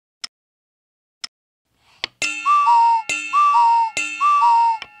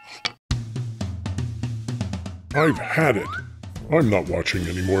I've had it. I'm not watching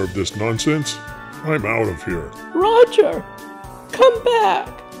any more of this nonsense. I'm out of here. Roger! Come back!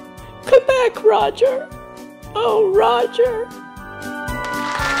 Come back, Roger! Oh, Roger!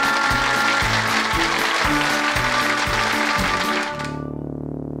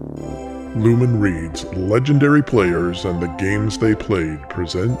 Luman Reed's Legendary Players and the Games They Played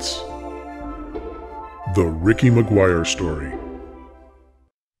presents The Ricky McGuire Story.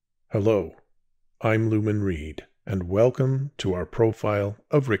 Hello, I'm Luman Reed, and welcome to our profile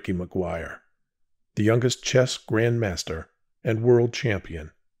of Ricky McGuire, the youngest chess grandmaster and world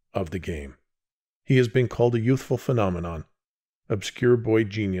champion of the game. He has been called a youthful phenomenon, obscure boy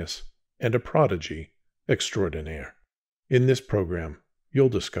genius, and a prodigy extraordinaire. In this program, you'll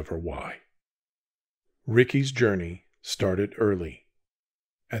discover why. Ricky's journey started early.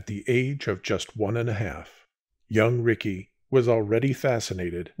 At the age of just 1.5, young Ricky was already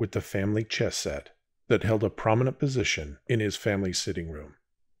fascinated with the family chess set that held a prominent position in his family's sitting room.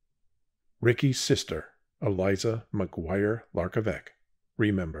 Ricky's sister, Eliza McGuire Larkovec,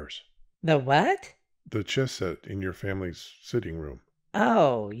 remembers. The what? The chess set in your family's sitting room.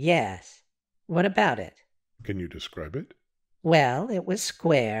 Oh, yes. What about it? Can you describe it? Well, it was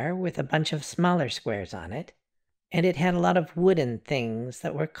square with a bunch of smaller squares on it, and it had a lot of wooden things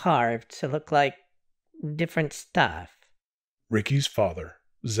that were carved to look like different stuff. Ricky's father,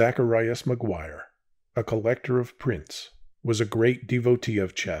 Zacharias McGuire, a collector of prints, was a great devotee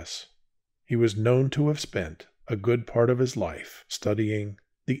of chess. He was known to have spent a good part of his life studying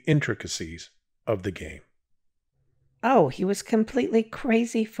the intricacies of the game. Oh, he was completely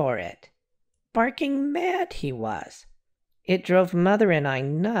crazy for it. Barking mad he was. It drove Mother and I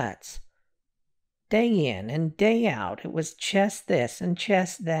nuts. Day in and day out, it was chess this and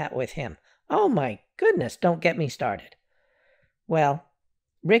chess that with him. Oh my goodness, don't get me started. Well,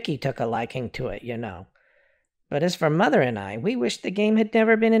 Ricky took a liking to it, you know. But as for Mother and I, we wished the game had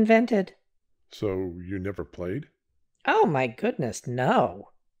never been invented. So you never played? Oh my goodness, no.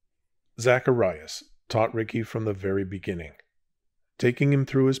 Zacharias taught Ricky from the very beginning, taking him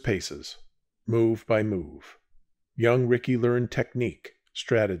through his paces, move by move. Young Ricky learned technique,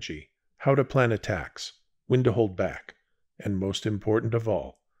 strategy, how to plan attacks, when to hold back, and most important of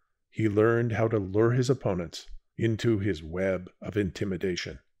all, he learned how to lure his opponents into his web of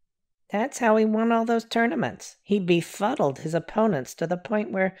intimidation. That's how he won all those tournaments. He befuddled his opponents to the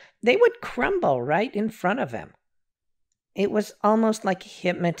point where they would crumble right in front of him. It was almost like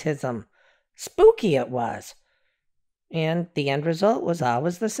hypnotism. Spooky it was. And the end result was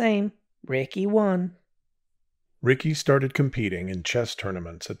always the same. Ricky won. Ricky started competing in chess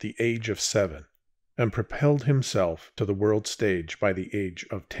tournaments at the age of 7 and propelled himself to the world stage by the age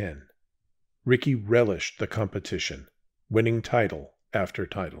of 10. Ricky relished the competition, winning title after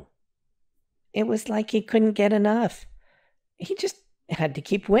title. It was like he couldn't get enough. He just had to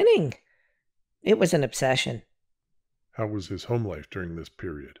keep winning. It was an obsession. How was his home life during this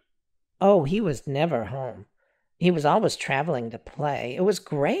period? Oh, he was never home. He was always traveling to play. It was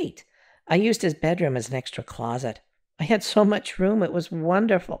great. I used his bedroom as an extra closet. I had so much room, it was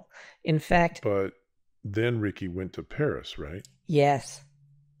wonderful. In fact... But then Ricky went to Paris, right? Yes.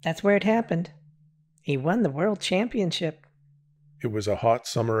 That's where it happened. He won the world championship. It was a hot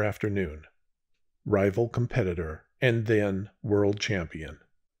summer afternoon. Rival competitor and then world champion,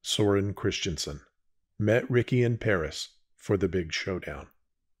 Soren Christensen, met Ricky in Paris for the big showdown.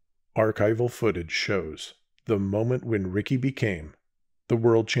 Archival footage shows the moment when Ricky became the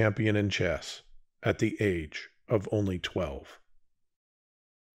world champion in chess at the age of only 12.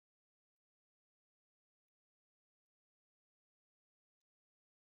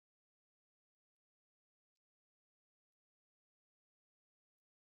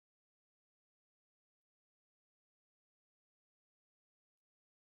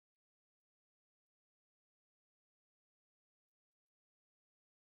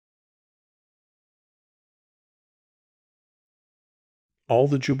 All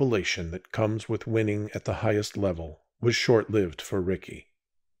the jubilation that comes with winning at the highest level was short-lived for Ricky.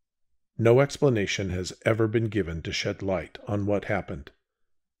 No explanation has ever been given to shed light on what happened.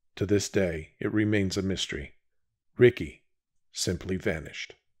 To this day, it remains a mystery. Ricky simply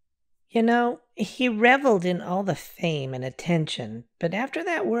vanished. You know, he reveled in all the fame and attention, but after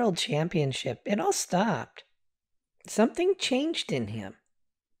that world championship, it all stopped. Something changed in him.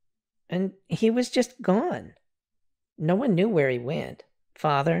 And he was just gone. No one knew where he went.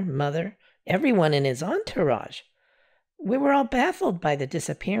 Father, mother, everyone in his entourage. We were all baffled by the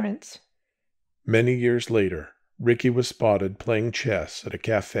disappearance. Many years later, Ricky was spotted playing chess at a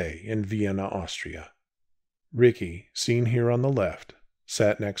café in Vienna, Austria. Ricky, seen here on the left,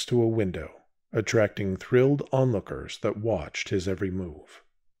 sat next to a window, attracting thrilled onlookers that watched his every move.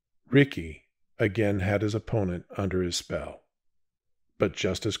 Ricky again had his opponent under his spell, but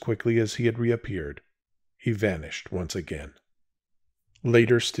just as quickly as he had reappeared, he vanished once again.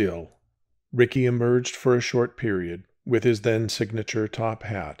 Later still, Ricky emerged for a short period with his then signature top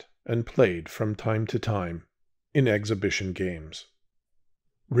hat and played from time to time in exhibition games.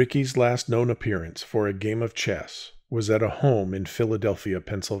 Ricky's last known appearance for a game of chess was at a home in Philadelphia,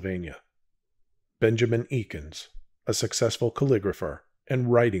 Pennsylvania. Benjamin Eakins, a successful calligrapher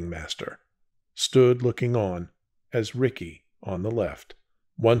and writing master, stood looking on as Ricky, on the left,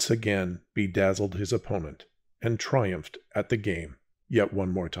 once again bedazzled his opponent and triumphed at the game yet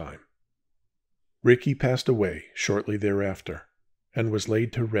one more time. Ricky passed away shortly thereafter and was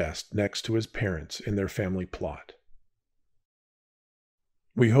laid to rest next to his parents in their family plot.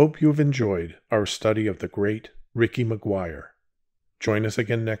 We hope you have enjoyed our study of the great Ricky McGuire. Join us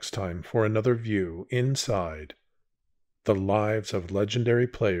again next time for another view inside the lives of legendary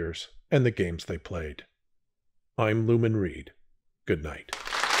players and the games they played. I'm Luman Reed. Good night.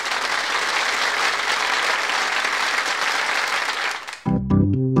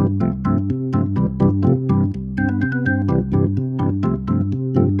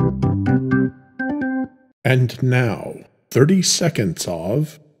 And now, 30 seconds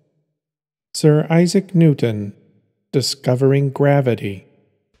of Sir Isaac Newton discovering gravity.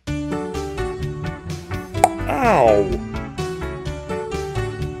 Ow!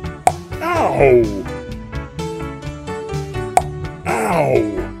 Ow!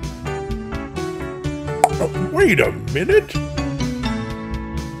 Ow! Wait a minute!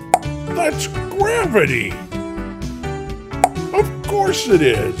 That's gravity! Of course it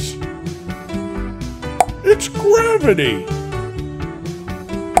is! It's gravity!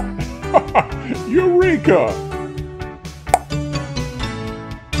 Eureka!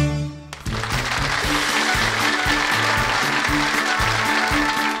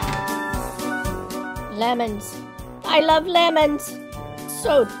 Lemons. I love lemons.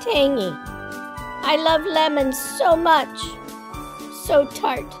 So tangy. I love lemons so much. So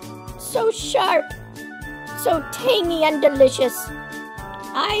tart. So sharp. So tangy and delicious.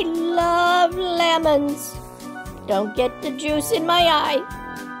 I love lemons. Don't get the juice in my eye.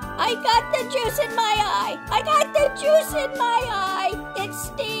 I got the juice in my eye. I got the juice in my eye. It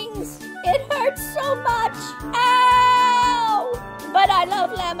stings. It hurts so much. Ow! But I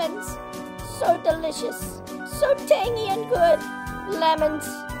love lemons. So delicious. So tangy and good. Lemons.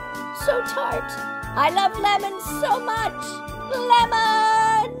 So tart. I love lemons so much. Lemons!